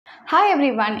Hi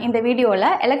everyone, இந்த வீடியோல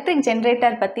electric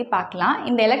generator பத்தி பார்க்கலாம்.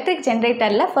 இந்த எலக்ட்ரிக்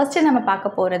ஜெனரேட்டர்ல ஃபர்ஸ்ட் நம்ம பார்க்க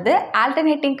போறது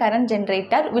alternating current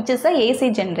generator which is a AC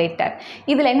generator.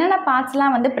 இதுல என்னென்ன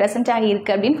பார்ட்ஸ்லாம் வந்து பிரசன்ட் ஆகி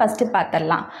இருக்கு அப்படினு ஃபர்ஸ்ட்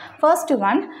பார்த்தறலாம். First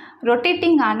one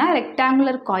rotating ஆன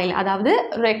rectangular coil, அதாவது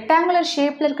rectangular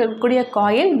shapeல இருக்கக்கூடிய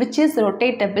coil which is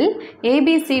rotatable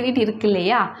ABCD இருக்கு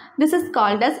இல்லையா? This is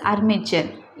called as armature.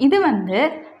 இது வந்து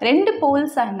ரெண்டு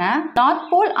போல்ஸ் ஆன north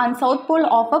pole and south pole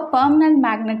of a permanent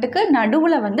மேக்னெட்டுக்கு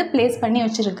நடுவில் வந்து பிளேஸ் பண்ணி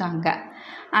வச்சுருக்காங்க.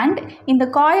 அண்ட் இந்த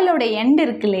காயிலோட எண்ட்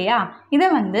இருக்கு இல்லையா, இதை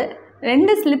வந்து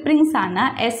ரெண்டு ஸ்லிப் ரிங்ஸ் ஆன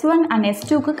S1 அண்ட்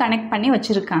S2க்கு கனெக்ட் பண்ணி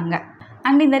வச்சுருக்காங்க.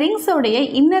 அண்ட் இந்த ரிங்ஸோடைய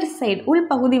இன்னர் சைடு உள்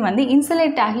பகுதி வந்து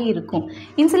இன்சுலேட் ஆகி இருக்கும்.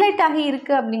 இன்சுலேட் ஆகி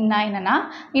இருக்குது அப்படின்னா என்னென்னா,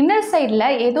 இன்னர் சைடில்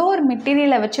ஏதோ ஒரு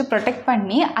மெட்டீரியலை வச்சு ப்ரொடெக்ட்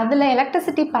பண்ணி அதில்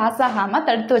எலக்ட்ரிசிட்டி பாஸ் ஆகாமல்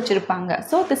தடுத்து வச்சுருப்பாங்க.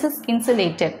 So this is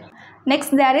insulated.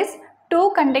 Next there is two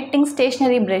conducting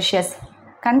stationary brushes.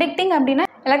 Conducting அப்படின்னா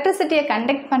எலக்ட்ரிசிட்டியை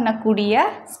கண்டக்ட் பண்ணக்கூடிய,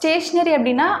 ஸ்டேஷ்னரி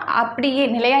அப்படின்னா அப்படியே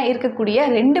நிலையாக இருக்கக்கூடிய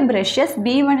ரெண்டு ப்ரஷஸ்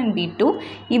B1 அண்ட் B2.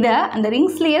 இதை அந்த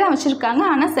ரிங்ஸ்லேயே தான் வச்சுருக்காங்க,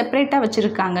 ஆனால் செப்பரேட்டாக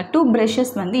வச்சுருக்காங்க. டூ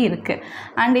ப்ரஷஸ் வந்து இருக்குது.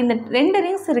 அண்ட் இந்த ரெண்டு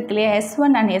ரிங்ஸ் இருக்கு இல்லையா,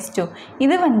 S1 அண்ட் S2,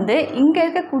 இது வந்து இங்கே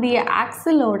இருக்கக்கூடிய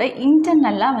ஆக்சிலோட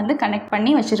இன்டர்னலாக வந்து கனெக்ட்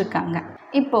பண்ணி வச்சுருக்காங்க.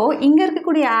 இப்போது இங்கே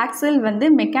இருக்கக்கூடிய ஆக்சில் வந்து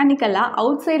மெக்கானிக்கலாக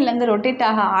அவுட் சைட்லேருந்து ரொட்டேட்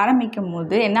ஆக ஆரம்பிக்கும்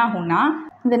போது என்ன ஆகும்னா,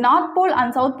 இந்த north pole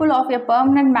and south pole of a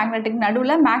permanent magnetic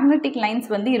நடுவில் மேக்னெட்டிக் லைன்ஸ்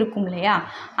வந்து இருக்கும் இல்லையா,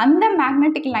 அந்த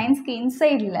மேக்னெட்டிக் லைன்ஸ்க்கு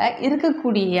இன்சைடில்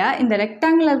இருக்கக்கூடிய இந்த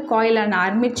ரெக்டாங்குலர் காயிலான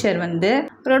ஆர்மேச்சர் வந்து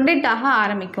ரொட்டேட் ஆக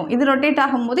ஆரம்பிக்கும். இது ரொட்டேட்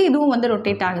ஆகும்போது இதுவும் வந்து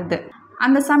ரொட்டேட் ஆகுது.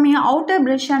 அந்த சமயம் அவுட்டர்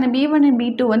பிரஷான B1 அண்ட்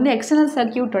B2 வந்து எக்ஸ்டர்னல்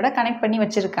சர்க்கியூட்டோட கனெக்ட் பண்ணி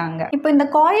வச்சுருக்காங்க. இப்போ இந்த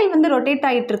காயில் வந்து ரொட்டேட்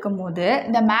ஆகிட்டு இருக்கும் போது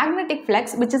இந்த magnetic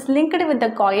flux which is linked with the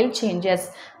coil changes.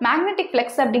 Magnetic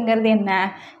flux அப்படிங்கிறது என்ன?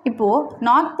 இப்போது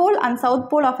north pole and south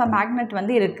pole of a magnet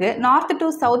வந்து இருக்குது. நார்த் டு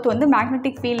சவுத் வந்து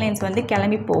மேக்னெட்டிக் ஃபீல்ட் லைன்ஸ் வந்து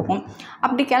கிளம்பி போகும்.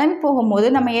 அப்படி கிளம்பி போகும்போது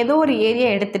நம்ம ஏதோ ஒரு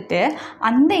ஏரியா எடுத்துகிட்டு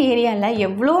அந்த ஏரியாவில்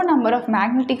எவ்வளோ number of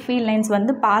magnetic field lines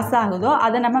வந்து பாஸ் ஆகுதோ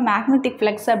அதை நம்ம மேக்னெட்டிக்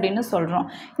ஃப்ளக்ஸ் அப்படின்னு சொல்கிறோம்.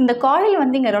 இந்த காயில்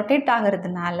வந்து இங்கே ரொட்டேட் ஆகுறதுனால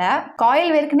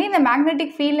காயில் ஏற்கனவே இந்த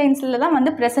மேக்னெட்டிக் ஃபீல்ட் லைன்ஸில் தான்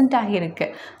வந்து ப்ரெசென்ட் ஆகியிருக்கு.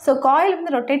 ஸோ காயில்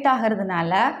வந்து ரொட்டேட்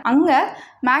ஆகிறதுனால அங்கே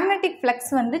மேக்னெட்டிக்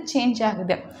ஃப்ளக்ஸ் வந்து சேஞ்ச்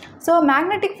ஆகுது. ஸோ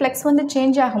மேக்னெட்டிக் ஃப்ளக்ஸ் வந்து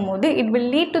சேஞ்ச் ஆகும்போது it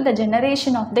will lead to the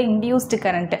generation of the induced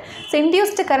current. So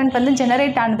induced current வந்து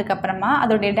ஜெனரேட் ஆனதுக்கப்புறமா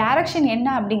அதோடைய டைரக்ஷன் என்ன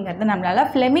அப்படிங்கிறது நம்மளால்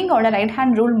ஃப்ளெமிங்கோட ரைட்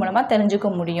ஹேண்ட் ரூல் மூலமாக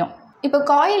தெரிஞ்சுக்க முடியும். இப்போ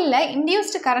காயிலில்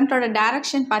இன்டியூஸ்டு கரண்ட்டோட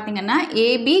டைரக்ஷன் பார்த்திங்கன்னா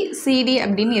ABCD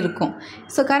அப்படின்னு இருக்கும்.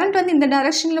 ஸோ கரண்ட் வந்து இந்த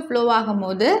டைரக்ஷனில் ஃப்ளோ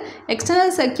ஆகும்போது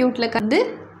எக்ஸ்டர்னல் சர்க்கியூட்டில் வந்து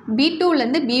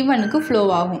B2லேருந்து B1க்கு ஃப்ளோ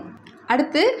ஆகும்.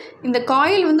 அடுத்து இந்த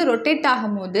காயில் வந்து ரொட்டேட்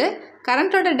ஆகும்போது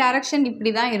கரண்ட்டோட டைரக்ஷன்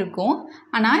இப்படி தான் இருக்கும்.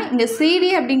 ஆனால் இங்கே CD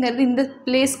அப்படிங்கிறது இந்த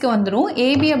பிளேஸ்க்கு வந்துடும்,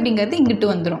 AB அப்படிங்கிறது இங்கிட்டு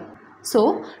வந்துடும். So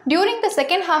during the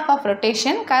second half of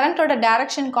rotation கரண்ட்டோட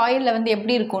direction காயிலில் வந்து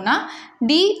எப்படி இருக்கும்னா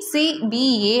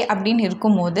DCBA அப்படின்னு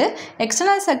இருக்கும்போது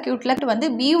எக்ஸ்டர்னல் சர்க்கியூட்டில் வந்து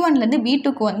B1லேருந்து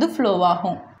B2க்கு வந்து ஃப்ளோ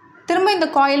ஆகும். திரும்ப இந்த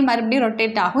காயில் மறுபடியும்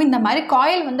ரொட்டேட் ஆகும். இந்த மாதிரி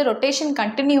காயில் வந்து ரொட்டேஷன்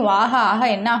கண்டினியூ ஆக ஆக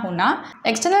என்ன ஆகும்னா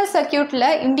எக்ஸ்டர்னல் சர்க்கியூட்டில்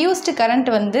இன்டியூஸ்டு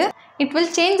கரண்ட் வந்து it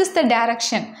will changes the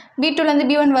direction. B2லேருந்து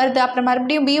B1 வருது, அப்புறம்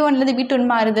மறுபடியும் B1லேருந்து B2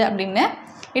 மாறுது அப்படின்னு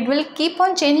it will keep on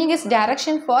changing its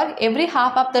direction for every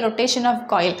half of the rotation of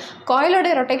coil. காயிலோட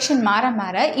rotation மாற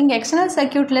மாற இங்கே எக்ஸ்டர்னல்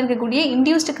சர்க்கியூட்டில் இருக்கக்கூடிய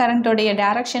இன்டியூஸ்டு கரண்ட்டோடைய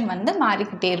டைரக்ஷன் வந்து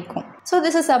மாறிக்கிட்டே இருக்கும். So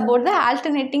this is about the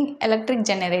alternating electric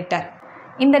generator.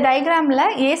 இந்த டயக்ராமில்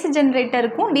ஏசி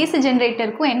ஜென்ரேட்டருக்கும் டிசி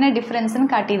ஜென்ரேட்டருக்கும் என்ன டிஃப்ரென்ஸ்னு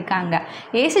காட்டியிருக்காங்க.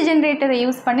 ஏசி ஜென்ரேட்டரை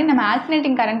யூஸ் பண்ணி நம்ம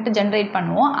ஆல்டர்னேட்டிங் கரண்ட் ஜென்ரேட்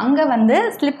பண்ணுவோம், அங்கே வந்து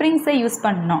ஸ்லிப்ரிங்ஸை யூஸ்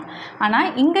பண்ணோம். ஆனால்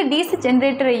இங்கே டிசி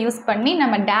ஜென்ரேட்டரை யூஸ் பண்ணி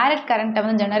நம்ம டைரக்ட் கரண்ட்டை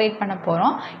வந்து ஜெனரேட் பண்ண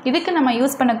போகிறோம். இதுக்கு நம்ம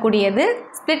யூஸ் பண்ணக்கூடியது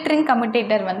ஸ்ப்ளிட் ரிங்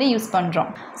கம்யூட்டேட்டர் வந்து யூஸ் பண்ணுறோம்.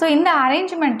 ஸோ இந்த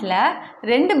அரேஞ்ச்மெண்ட்டில்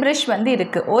ரெண்டு ப்ரஷ் வந்து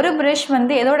இருக்குது. ஒரு ப்ரஷ்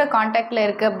வந்து எதோட காண்டாக்டில்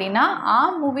இருக்குது அப்படின்னா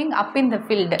arm moving up in the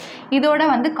field இதோட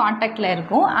வந்து காண்டாக்டில்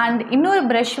இருக்கும். அண்ட் இன்னொரு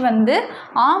ப்ரஷ் வந்து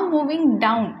ஆர்ம் மூவிங்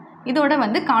டவுன் இதோட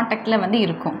வந்து காண்டாக்டில் வந்து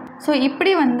இருக்கும். ஸோ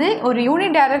இப்படி வந்து ஒரு யூனி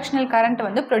டைரக்ஷனல் கரண்ட்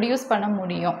வந்து ப்ரொடியூஸ் பண்ண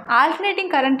முடியும்.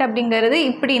 ஆல்டர்னேட்டிங் கரண்ட் அப்படிங்கிறது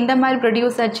இப்படி இந்த மாதிரி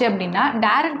ப்ரொடியூஸ் ஆச்சு அப்படின்னா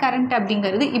டைரக்ட் கரண்ட்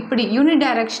அப்படிங்கிறது இப்படி யூனி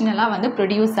டைரக்ஷனலாக வந்து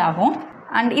ப்ரொடியூஸ் ஆகும்.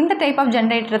 அண்ட் இந்த டைப் ஆஃப்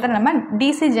ஜென்ரேட்டர் தான் நம்ம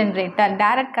டிசி ஜென்ரேட்டர்,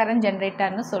 டைரக்ட் கரண்ட்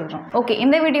ஜென்ரேட்டர்னு சொல்கிறோம். ஓகே,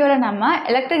 இந்த வீடியோவில் நம்ம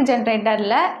electric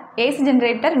ஜென்ரேட்டரில் AC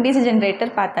generator, DC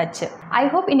generator பார்த்தாச்சு. ஐ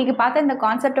ஹோப் இன்னைக்கு பார்த்த இந்த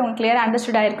கான்செப்ட் உங்களுக்கு கிளியராக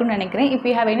அண்டர்ஸ்டுட் ஆயிருக்கும்னு நினைக்கிறேன். If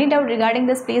you have any doubt regarding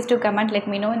this please to comment, let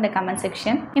me no இந்த கமெண்ட்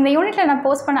செக்ஷன். இந்த யூனிட்டில் நான்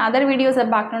போஸ்ட் பண்ண அதர் வீடியோஸை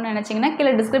பார்க்கணும்னு நினச்சிங்கன்னா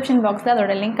கீழே டிஸ்கிரிப்ஷன் பாக்ஸில்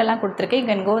அதோட லிங்க் எல்லாம் கொடுத்துருக்கேன். You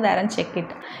can go there and check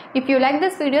it. If you like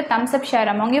this video Thums up,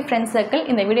 share among your friends circle.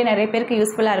 இந்த வீடியோ நிறைய பேருக்கு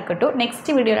யூஸ்ஃபுல்லாக இருக்கட்டும்.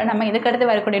 நெக்ஸ்ட் வீடியோவில் நம்ம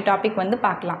இதுக்கடுத்து வரக்கூடிய டாபிக் வந்து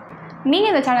பார்க்கலாம்.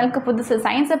 நீங்கள் இந்த சேனலுக்கு புதுசு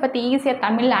சயின்ஸை பற்றி ஈஸியாக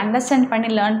தமிழில் அண்டர்ஸ்டாண்ட் பண்ணி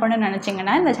லேர்ன் பண்ணணும்னு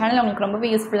நினச்சிங்கன்னா இந்த சேனல் உங்களுக்கு ரொம்பவே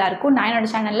யூஸ்ஃபுல்லாக இருக்கும். நான் என்னோட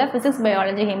சேனலில் ஃபிசிக்ஸ்,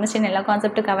 பயாலஜி, கெமிஸ்ட்ரி எல்லா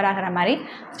கான்செப்ட்டு கவர் ஆகிற மாதிரி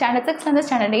ஸ்டாண்டர்ட் 6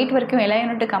 ஸ்டாண்டர்ட் 8 வரைக்கும் எல்லா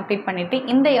யூனிட்டு கம்ப்ளீட் பண்ணிவிட்டு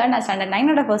இந்த இயர் நான் ஸ்டாண்டர்ட்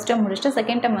 9 ஃபர்ஸ்ட் டேர்ம் முடிச்சுட்டு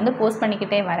செகண்ட் டேர்ம் வந்து போஸ்ட்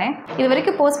பண்ணிக்கிட்டே வரேன். இது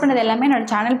வரைக்கும் போஸ்ட் பண்ணது எல்லாமே என்னோட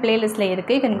சேனல் பிளேலிஸ்ட்டில்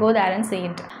இருக்குது. You can go there and see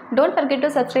it. Don't forget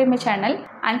to subscribe my channel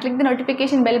and click the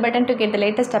notification bell button to get the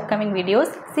latest upcoming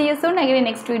videos. See you soon again in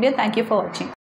next video. Thank you for watching.